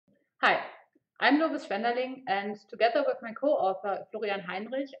Hi, I'm Lovis Schwenderling, and together with my co-author Florian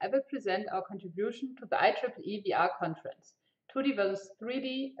Heinrich, I will present our contribution to the IEEE VR conference, 2D versus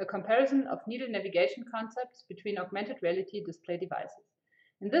 3D, a comparison of needle navigation concepts between augmented reality display devices.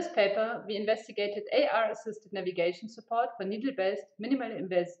 In this paper, we investigated AR-assisted navigation support for needle-based minimally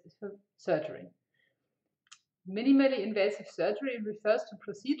invasive surgery. Minimally invasive surgery refers to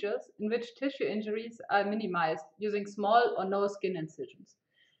procedures in which tissue injuries are minimized using small or no skin incisions.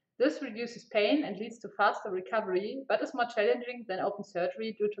 This reduces pain and leads to faster recovery, but is more challenging than open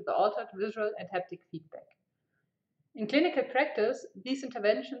surgery due to the altered visual and haptic feedback. In clinical practice, these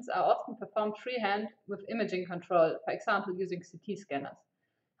interventions are often performed freehand with imaging control, for example using CT scanners.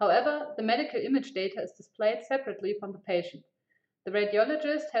 However, the medical image data is displayed separately from the patient. The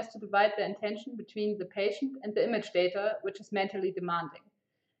radiologist has to divide their attention between the patient and the image data, which is mentally demanding.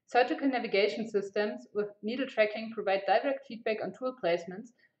 Surgical navigation systems with needle tracking provide direct feedback on tool placements,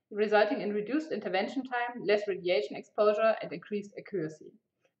 resulting in reduced intervention time, less radiation exposure, and increased accuracy.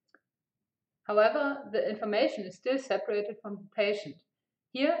 However, the information is still separated from the patient.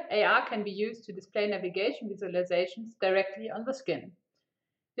 Here, AR can be used to display navigation visualizations directly on the skin.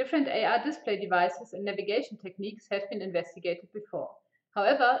 Different AR display devices and navigation techniques have been investigated before.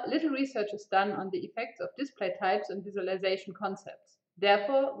 However, little research is done on the effects of display types and visualization concepts.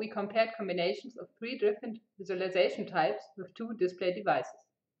 Therefore, we compared combinations of 3 different visualization types with 2 display devices.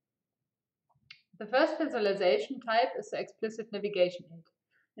 The first visualization type is the explicit navigation aid.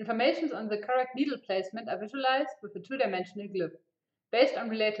 Information on the correct needle placement are visualized with a 2-dimensional glyph. Based on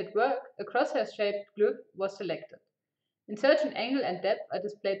related work, a crosshair-shaped glyph was selected. Insertion angle and depth are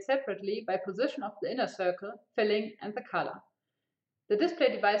displayed separately by position of the inner circle, filling, and the color. The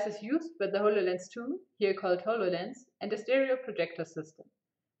display devices used were the HoloLens 2, here called HoloLens, and a stereo projector system.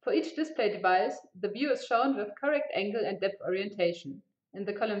 For each display device, the view is shown with correct angle and depth orientation. In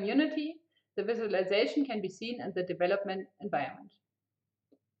the column Unity, the visualization can be seen in the development environment.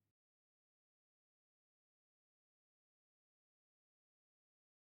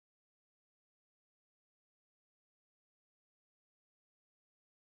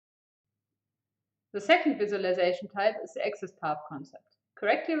 The second visualization type is the axis path concept.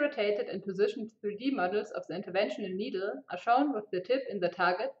 Correctly rotated and positioned 3D models of the interventional needle are shown with the tip in the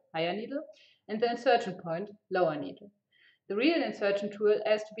target, higher needle, and the insertion point, lower needle. The real insertion tool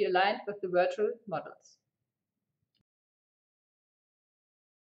has to be aligned with the virtual models.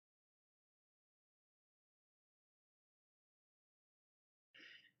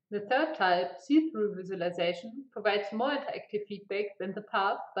 The third type, see-through visualization, provides more interactive feedback than the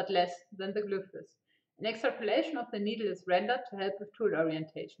path, but less than the glyph is. An extrapolation of the needle is rendered to help with tool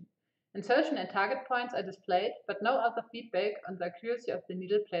orientation. Insertion and target points are displayed, but no other feedback on the accuracy of the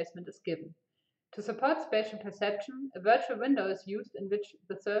needle placement is given. To support spatial perception, a virtual window is used in which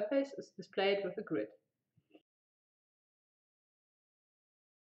the surface is displayed with a grid.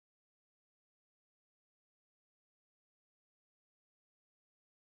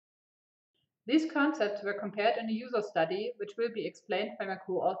 These concepts were compared in a user study, which will be explained by my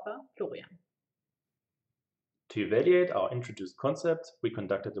co-author, Florian. To evaluate our introduced concepts, we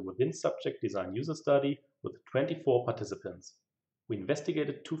conducted a within-subject design user study with 24 participants. We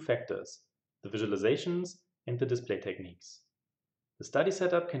investigated 2 factors, the visualizations and the display techniques. The study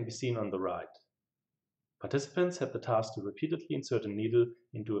setup can be seen on the right. Participants had the task to repeatedly insert a needle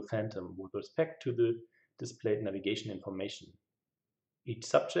into a phantom with respect to the displayed navigation information. Each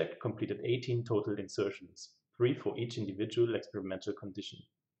subject completed 18 total insertions, 3 for each individual experimental condition.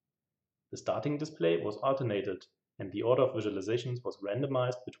 The starting display was alternated, and the order of visualizations was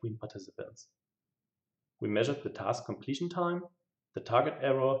randomized between participants. We measured the task completion time, the target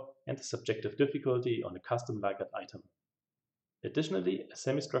error, and the subjective difficulty on a custom-likened item. Additionally, a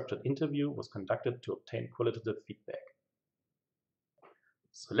semi-structured interview was conducted to obtain qualitative feedback.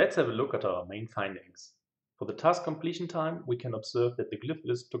 So let's have a look at our main findings. For the task completion time, we can observe that the glyph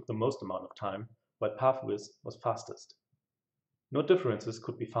list took the most amount of time, while path width was fastest. No differences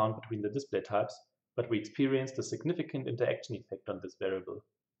could be found between the display types, but we experienced a significant interaction effect on this variable.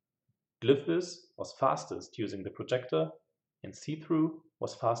 Glyph width was fastest using the projector, and see-through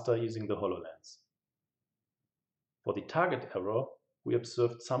was faster using the HoloLens. For the target error, we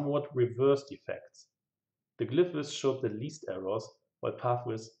observed somewhat reversed effects. The glyph width showed the least errors, while path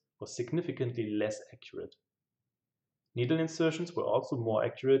width was significantly less accurate. Needle insertions were also more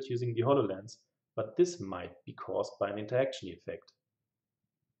accurate using the HoloLens, but this might be caused by an interaction effect.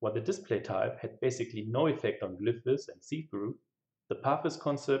 While the display type had basically no effect on glyph width and see-through, the path width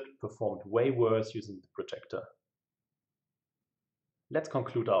concept performed way worse using the projector. Let's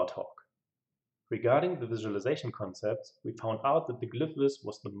conclude our talk. Regarding the visualization concepts, we found out that the glyphs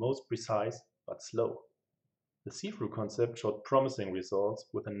was the most precise but slow. The see-through concept showed promising results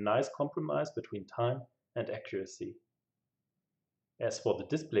with a nice compromise between time and accuracy. As for the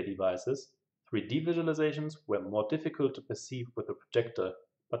display devices, 3D visualizations were more difficult to perceive with the projector,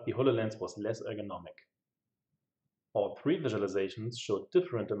 but the HoloLens was less ergonomic. All three visualizations showed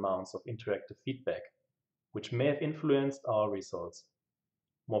different amounts of interactive feedback, which may have influenced our results.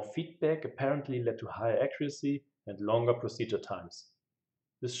 More feedback apparently led to higher accuracy and longer procedure times.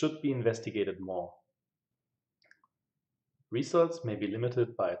 This should be investigated more. Results may be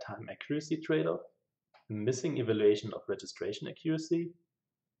limited by a time accuracy trade-off, a missing evaluation of registration accuracy,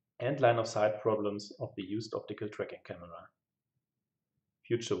 and line-of-sight problems of the used optical tracking camera.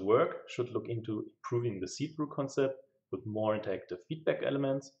 Future work should look into improving the see-through concept with more interactive feedback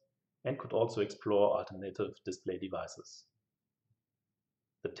elements and could also explore alternative display devices.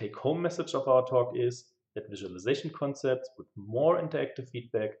 The take-home message of our talk is that visualization concepts with more interactive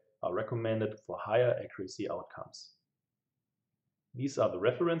feedback are recommended for higher accuracy outcomes. These are the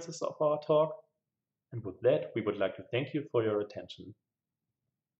references of our talk, and with that we would like to thank you for your attention.